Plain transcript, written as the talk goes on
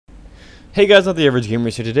Hey guys, not the average gamer.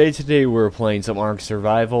 So today we're playing some Ark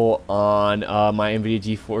Survival on my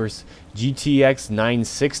NVIDIA GeForce GTX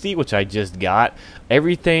 960, which I just got.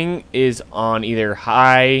 Everything is on either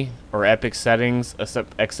high or epic settings,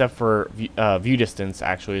 except for view distance.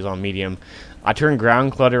 Actually, is on medium. I turned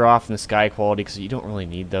ground clutter off and the sky quality because you don't really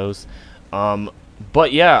need those.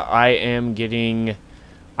 But yeah, I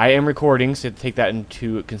am recording, so take that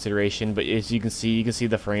into consideration. But as you can see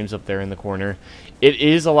the frames up there in the corner. It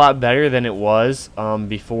is a lot better than it was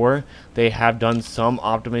before. They have done some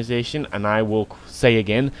optimization, and I will say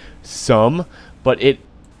again, some. But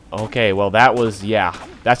okay, well that was, yeah,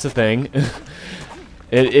 that's the thing.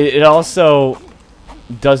 it also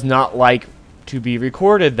does not like to be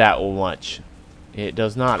recorded that much. It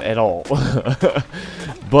does not at all.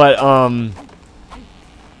 But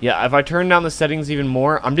yeah, if I turn down the settings even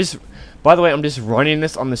more, by the way, I'm just running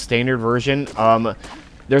this on the standard version.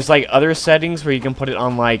 There's like other settings where you can put it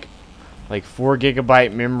on like 4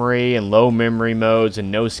 GB memory and low memory modes and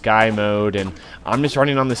no sky mode, and I'm just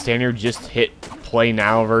running on the standard just hit play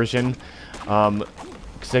now version.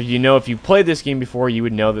 Because if you played this game before, you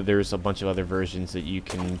would know that there's a bunch of other versions that you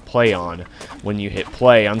can play on when you hit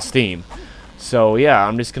play on Steam. So yeah,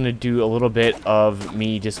 I'm just gonna do a little bit of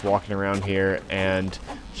me just walking around here and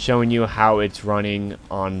showing you how it's running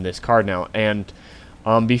on this card now. And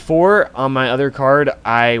before, on my other card,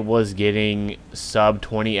 I was getting sub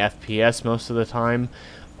 20 FPS most of the time.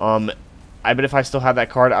 I bet if I still had that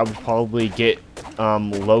card, I would probably get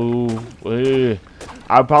low.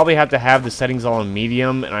 I would probably have to have the settings all on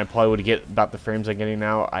medium, and I probably would get about the frames I'm getting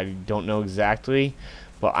now. I don't know exactly,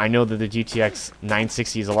 but I know that the GTX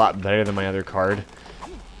 960 is a lot better than my other card.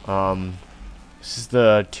 This is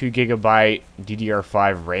the 2 GB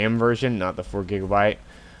DDR5 RAM version, not the 4 GB.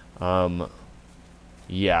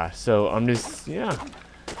 Yeah, so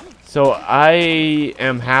so I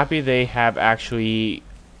am happy they have actually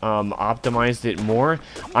optimized it more.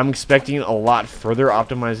 I'm expecting a lot further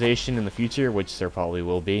optimization in the future, which there probably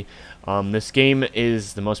will be. This game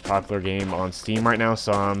is the most popular game on Steam right now,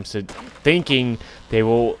 so I'm thinking they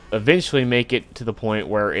will eventually make it to the point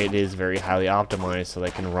where it is very highly optimized, so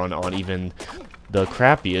they can run on even the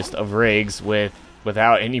crappiest of rigs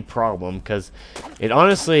without any problem, because it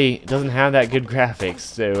honestly doesn't have that good graphics,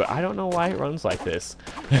 so I don't know why it runs like this.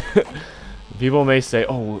 People may say,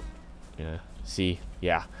 oh, yeah, see,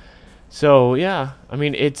 yeah. So, yeah, I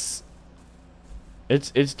mean, it's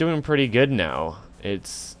doing pretty good now.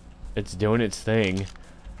 It's doing its thing,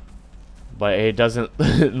 but it doesn't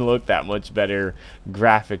look that much better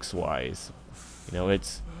graphics-wise. You know,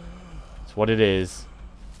 it's what it is.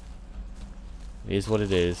 It is what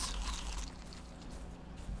it is.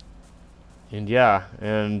 And yeah,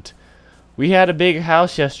 and we had a big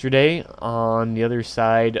house yesterday on the other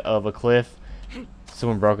side of a cliff.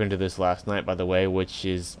 Someone broke into this last night, by the way, which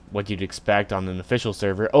is what you'd expect on an official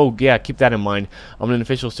server. Oh yeah, keep that in mind. I'm on an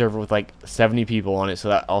official server with like 70 people on it, so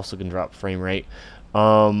that also can drop frame rate.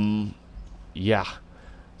 Yeah,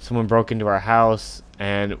 someone broke into our house,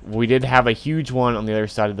 and we did have a huge one on the other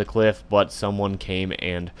side of the cliff, but someone came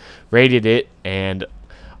and raided it, and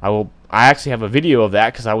I actually have a video of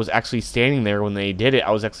that because I was actually standing there when they did it. I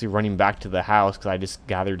was actually running back to the house because I just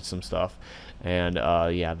gathered some stuff. And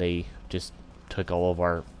yeah, they just took all of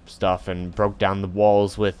our stuff and broke down the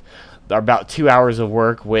walls with about 2 hours of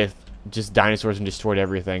work with just dinosaurs and destroyed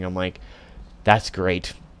everything. I'm like, that's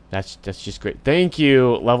great. That's just great. Thank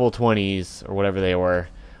you, level 20s or whatever they were.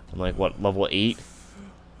 I'm like, what, level 8?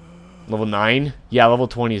 Level 9? Yeah, level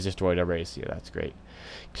 20 is destroyed already. So yeah, that's great.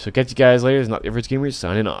 So catch you guys later. It's not the average gamer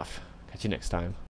signing off. Catch you next time.